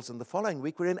Falls, and the following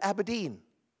week we're in Aberdeen,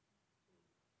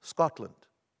 Scotland.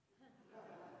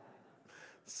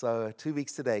 So 2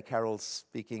 weeks today, Carol's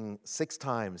speaking 6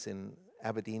 times in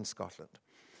Aberdeen, Scotland.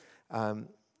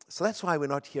 So that's why we're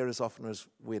not here as often as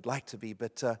we'd like to be.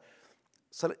 But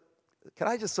so can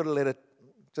I just sort of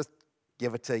just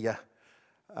give it to you?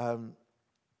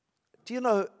 Do you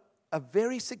know, a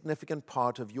very significant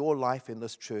part of your life in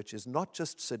this church is not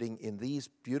just sitting in these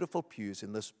beautiful pews,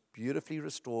 in this beautifully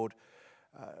restored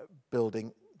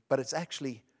building, but it's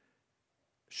actually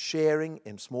sharing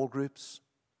in small groups,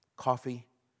 coffee,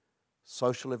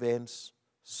 social events,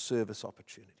 service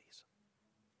opportunities.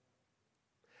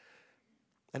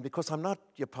 And because I'm not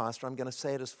your pastor, I'm going to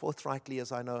say it as forthrightly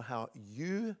as I know how.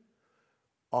 You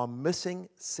are missing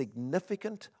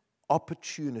significant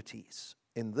opportunities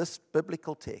in this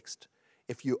biblical text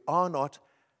if you are not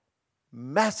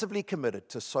massively committed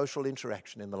to social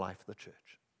interaction in the life of the church.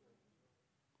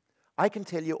 I can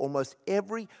tell you almost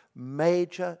every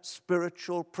major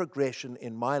spiritual progression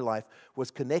in my life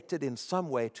was connected in some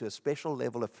way to a special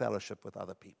level of fellowship with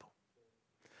other people.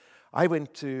 I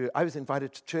was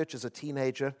invited to church as a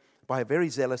teenager by a very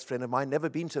zealous friend of mine, never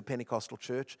been to a Pentecostal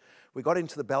church. We got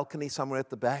into the balcony somewhere at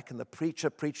the back, and the preacher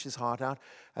preached his heart out.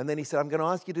 And then he said, "I'm going to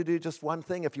ask you to do just one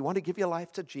thing. If you want to give your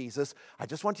life to Jesus, I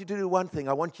just want you to do one thing.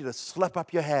 I want you to slip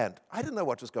up your hand." I didn't know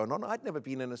what was going on. I'd never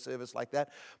been in a service like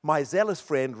that. My zealous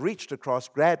friend reached across,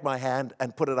 grabbed my hand,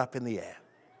 and put it up in the air.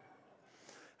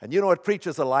 And you know what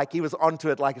preachers are like. He was onto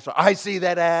it like, I see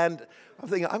that hand. I'm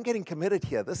thinking, I'm getting committed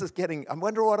here. I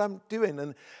wonder what I'm doing.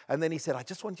 And then he said, I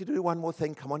just want you to do one more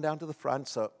thing. Come on down to the front.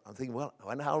 So I'm thinking, well, I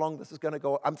wonder how long this is going to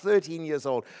go. I'm 13 years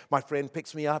old. My friend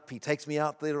picks me up. He takes me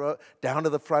out there, down to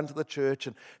the front of the church.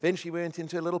 And eventually we went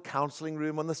into a little counseling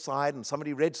room on the side, and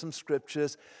somebody read some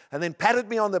scriptures and then patted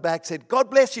me on the back, said,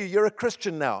 God bless you. You're a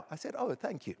Christian now. I said, oh,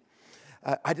 thank you.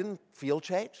 I didn't feel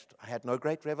changed. I had no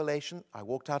great revelation. I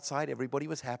walked outside. Everybody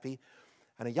was happy.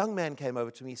 And a young man came over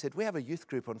to me. He said, we have a youth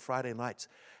group on Friday nights.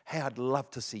 Hey, I'd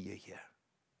love to see you here.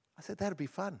 I said, that'd be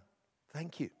fun.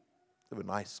 Thank you. There were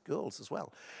nice girls as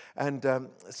well. And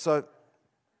so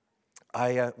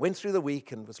I went through the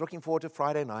week and was looking forward to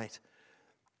Friday night.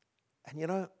 And you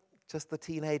know, just the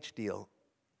teenage deal.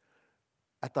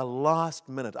 At the last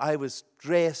minute, I was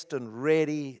dressed and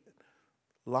ready.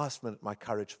 Last minute, my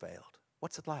courage failed.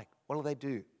 What's it like? What will they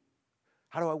do?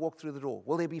 How do I walk through the door?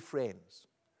 Will there be friends?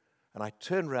 And I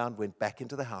turned around, went back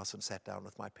into the house, and sat down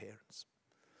with my parents.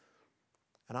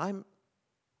 And I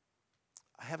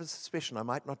have a suspicion I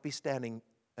might not be standing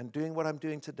and doing what I'm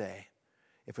doing today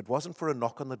if it wasn't for a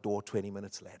knock on the door 20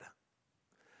 minutes later.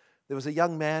 There was a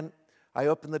young man. I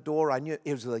opened the door. I knew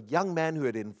it was a young man who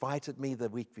had invited me the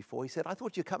week before. He said, I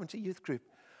thought you'd come into youth group.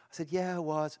 I said, yeah, I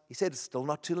was. He said, it's still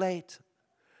not too late.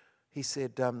 He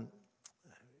said,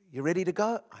 you ready to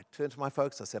go? I turned to my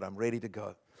folks. I said, I'm ready to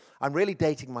go. I'm really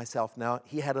dating myself now.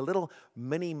 He had a little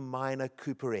mini minor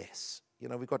Cooper S. You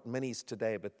know, we've got minis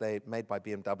today, but they're made by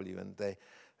BMW, and they're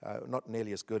not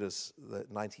nearly as good as the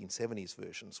 1970s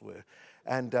versions were.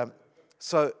 And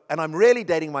I'm really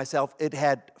dating myself. It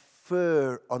had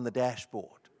fur on the dashboard.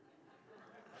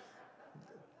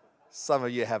 Some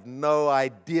of you have no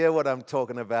idea what I'm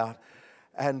talking about.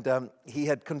 And he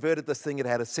had converted this thing. It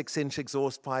had a 6-inch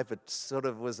exhaust pipe. It sort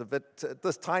of was a bit,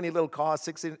 this tiny little car,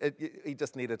 6-inch, he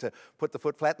just needed to put the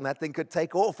foot flat, and that thing could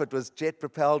take off. It was jet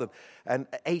propelled and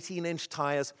 18-inch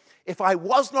tires. If I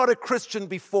was not a Christian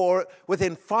before,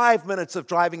 within 5 minutes of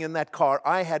driving in that car,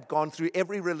 I had gone through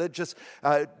every religious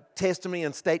testimony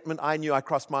and statement I knew. I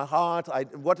crossed my heart.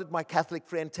 What did my Catholic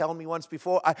friend tell me once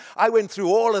before? I went through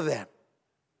all of them.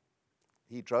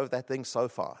 He drove that thing so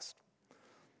fast.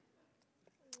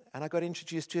 And I got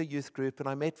introduced to a youth group, and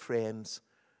I met friends,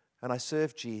 and I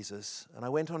served Jesus, and I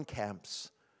went on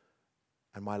camps,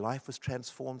 and my life was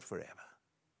transformed forever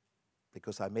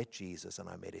because I met Jesus and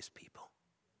I met his people.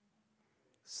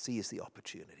 Seize the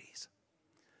opportunities.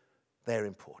 They're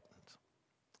important.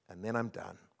 And then I'm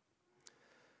done.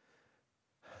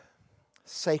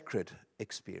 Sacred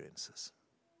experiences.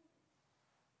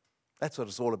 That's what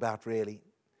it's all about, really.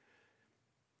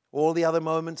 All the other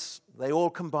moments, they all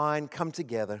combine, come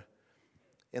together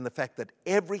in the fact that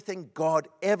everything God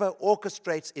ever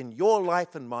orchestrates in your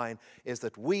life and mine is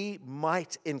that we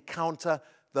might encounter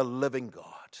the living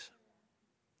God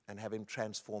and have him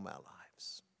transform our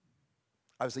lives.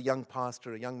 I was a young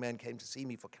pastor. A young man came to see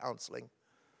me for counseling.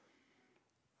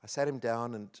 I sat him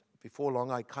down, and before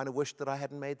long, I kind of wished that I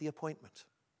hadn't made the appointment.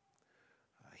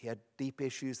 He had deep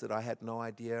issues that I had no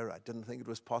idea. I didn't think it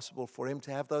was possible for him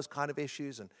to have those kind of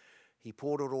issues. And he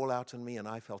poured it all out on me, and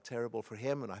I felt terrible for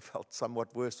him, and I felt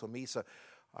somewhat worse for me. So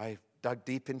I dug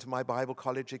deep into my Bible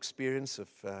college experience of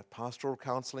pastoral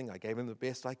counseling. I gave him the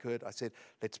best I could. I said,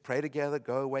 let's pray together,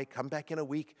 go away, come back in a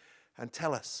week, and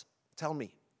tell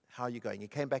me how you're going. He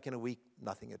came back in a week,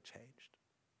 nothing had changed.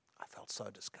 I felt so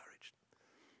discouraged.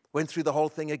 Went through the whole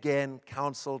thing again,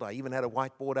 counseled. I even had a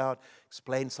whiteboard out,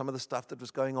 explained some of the stuff that was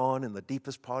going on in the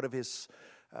deepest part of his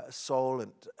soul,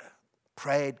 and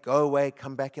prayed, go away,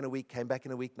 come back in a week, came back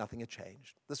in a week, nothing had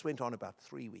changed. This went on about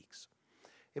 3 weeks.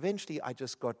 Eventually, I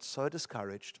just got so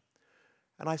discouraged,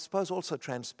 and I suppose also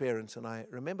transparent, and I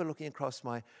remember looking across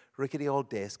my rickety old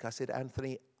desk. I said,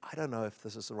 Anthony, I don't know if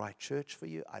this is the right church for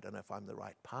you. I don't know if I'm the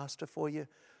right pastor for you.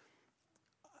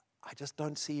 I just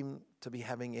don't seem to be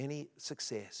having any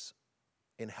success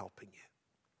in helping you.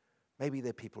 Maybe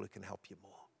there are people who can help you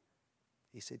more.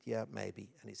 He said, yeah, maybe.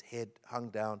 And his head hung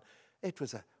down. It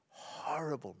was a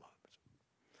horrible moment.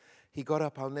 He got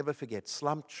up, I'll never forget,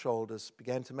 slumped shoulders,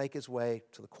 began to make his way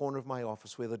to the corner of my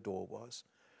office where the door was.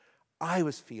 I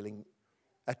was feeling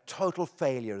a total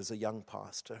failure as a young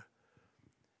pastor.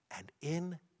 And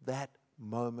in that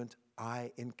moment,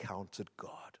 I encountered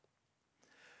God.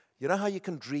 You know how you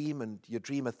can dream, and you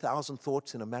dream 1,000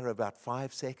 thoughts in a matter of about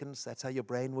 5 seconds? That's how your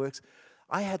brain works.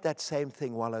 I had that same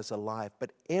thing while I was alive,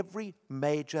 but every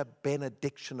major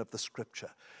benediction of the Scripture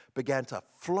began to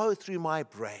flow through my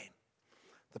brain.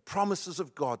 The promises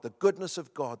of God, the goodness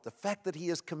of God, the fact that He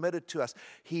is committed to us.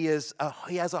 He has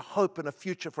a hope and a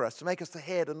future for us to make us the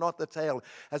head and not the tail.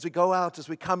 As we go out, as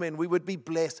we come in, we would be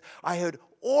blessed. I heard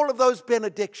all of those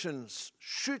benedictions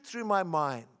shoot through my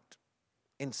mind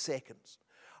in seconds.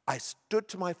 I stood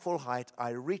to my full height.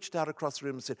 I reached out across the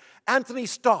room and said, "Anthony,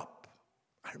 stop."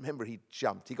 I remember he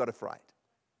jumped. He got a fright.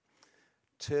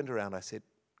 Turned around. I said,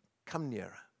 "Come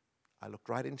nearer." I looked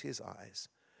right into his eyes.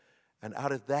 And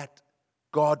out of that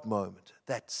God moment,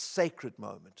 that sacred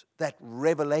moment, that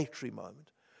revelatory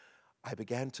moment, I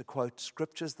began to quote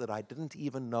scriptures that I didn't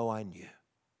even know I knew.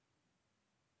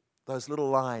 Those little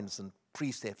lines and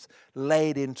precepts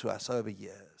laid into us over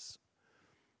years.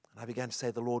 And I began to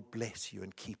say, "The Lord bless you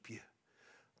and keep you.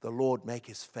 The Lord make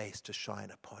His face to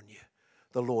shine upon you.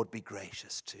 The Lord be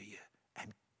gracious to you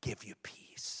and give you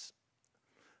peace.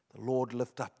 The Lord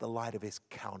lift up the light of His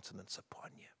countenance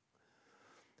upon you."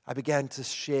 I began to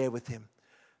share with him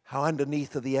how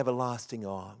underneath are the everlasting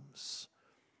arms.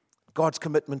 God's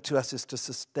commitment to us is to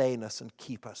sustain us and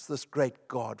keep us. This great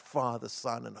God, Father,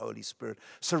 Son, and Holy Spirit,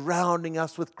 surrounding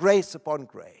us with grace upon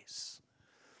grace.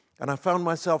 And I found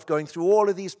myself going through all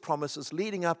of these promises,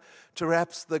 leading up to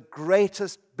perhaps the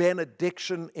greatest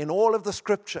benediction in all of the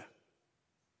Scripture.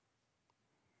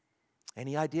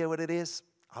 Any idea what it is?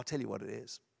 I'll tell you what it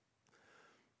is.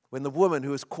 When the woman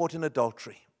who was caught in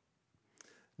adultery,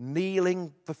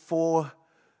 kneeling before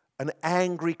an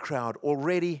angry crowd,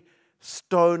 already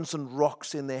stones and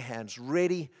rocks in their hands,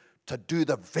 ready to do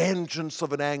the vengeance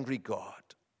of an angry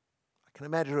God. I can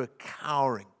imagine her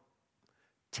cowering,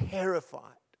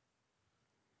 terrified.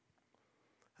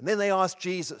 And then they asked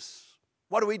Jesus,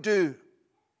 "What do we do?"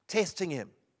 Testing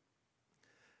him.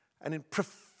 And in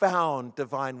profound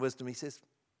divine wisdom, he says,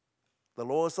 "The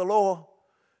law is the law.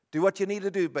 Do what you need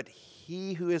to do, but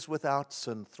he who is without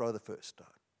sin, throw the first stone."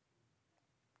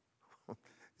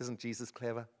 Isn't Jesus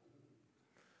clever?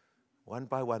 One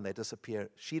by one, they disappear.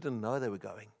 She didn't know they were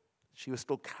going. She was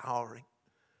still cowering,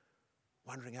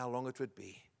 wondering how long it would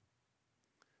be.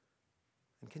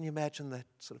 And can you imagine that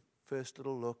sort of first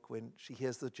little look when she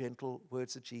hears the gentle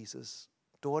words of Jesus?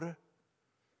 "Daughter,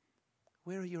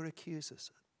 where are your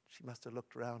accusers?" She must have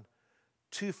looked around,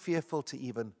 too fearful to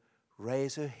even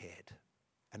raise her head,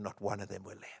 and not one of them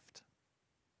were left.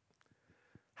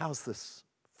 How's this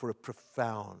for a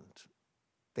profound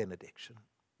benediction?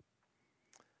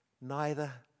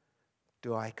 "Neither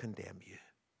do I condemn you."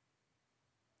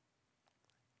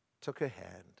 Took her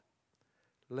hand,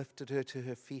 lifted her to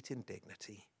her feet in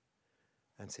dignity,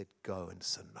 and said, "Go and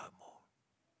sin no more."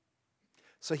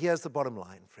 So here's the bottom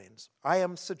line, friends. I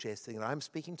am suggesting, and I'm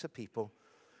speaking to people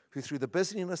who through the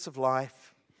busyness of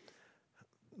life,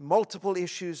 multiple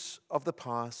issues of the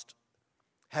past,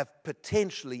 have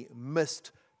potentially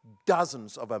missed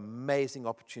dozens of amazing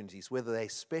opportunities, whether they're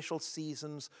special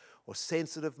seasons or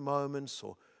sensitive moments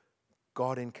or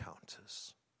God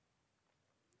encounters.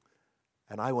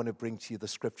 And I want to bring to you the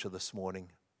scripture this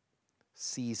morning.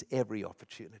 Seize every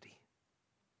opportunity,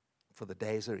 for the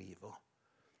days are evil,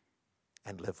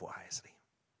 and live wisely.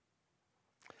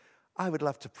 I would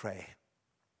love to pray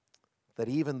that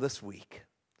even this week,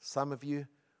 some of you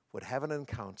would have an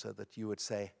encounter that you would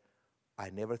say, "I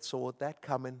never saw that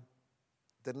coming.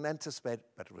 Didn't anticipate,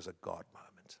 but it was a God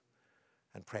moment,"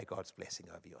 and pray God's blessing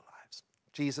over your lives.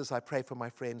 Jesus, I pray for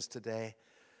my friends today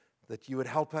that you would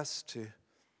help us to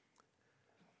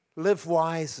live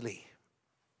wisely,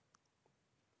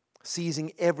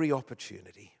 seizing every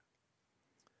opportunity,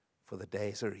 for the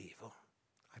days are evil.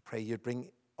 I pray you'd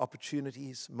bring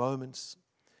opportunities, moments,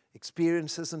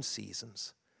 experiences, and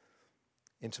seasons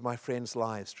into my friends'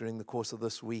 lives during the course of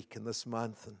this week and this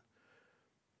month and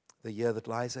the year that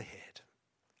lies ahead.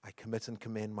 I commit and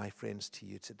commend my friends to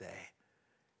you today.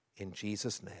 In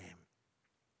Jesus' name,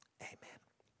 amen.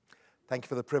 Thank you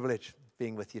for the privilege of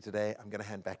being with you today. I'm going to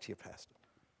hand back to you, Pastor.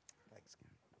 Thanks.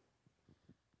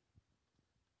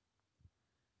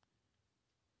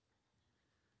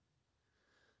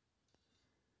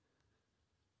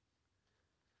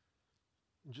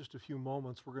 In just a few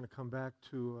moments, we're going to come back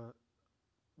to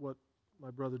what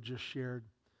my brother just shared,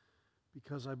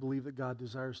 because I believe that God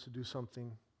desires to do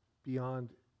something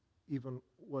beyond even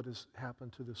what has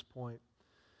happened to this point.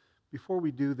 Before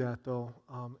we do that, though,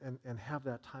 and have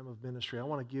that time of ministry, I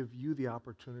want to give you the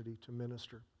opportunity to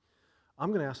minister. I'm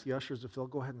going to ask the ushers if they'll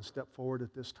go ahead and step forward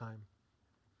at this time.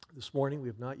 This morning, we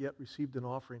have not yet received an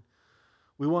offering.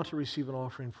 We want to receive an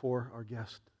offering for our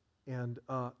guest, and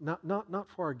not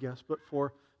for our guest, but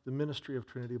for the ministry of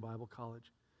Trinity Bible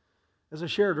College. As I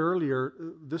shared earlier,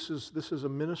 this is a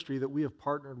ministry that we have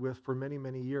partnered with for many,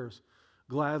 many years,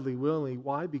 gladly, willingly.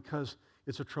 Why? Because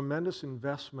it's a tremendous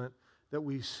investment that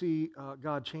we see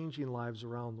God changing lives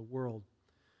around the world.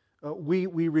 We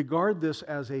regard this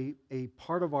as a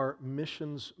part of our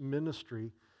missions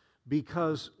ministry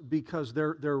because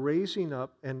they're raising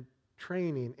up and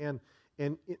training and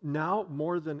now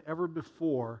more than ever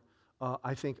before,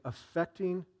 I think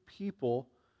affecting people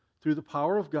through the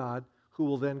power of God who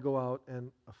will then go out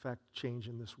and affect change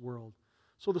in this world.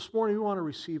 So this morning we want to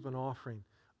receive an offering.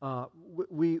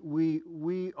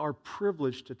 We are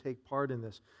privileged to take part in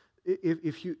this.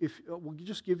 We'll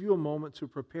just give you a moment to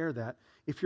prepare that. If you're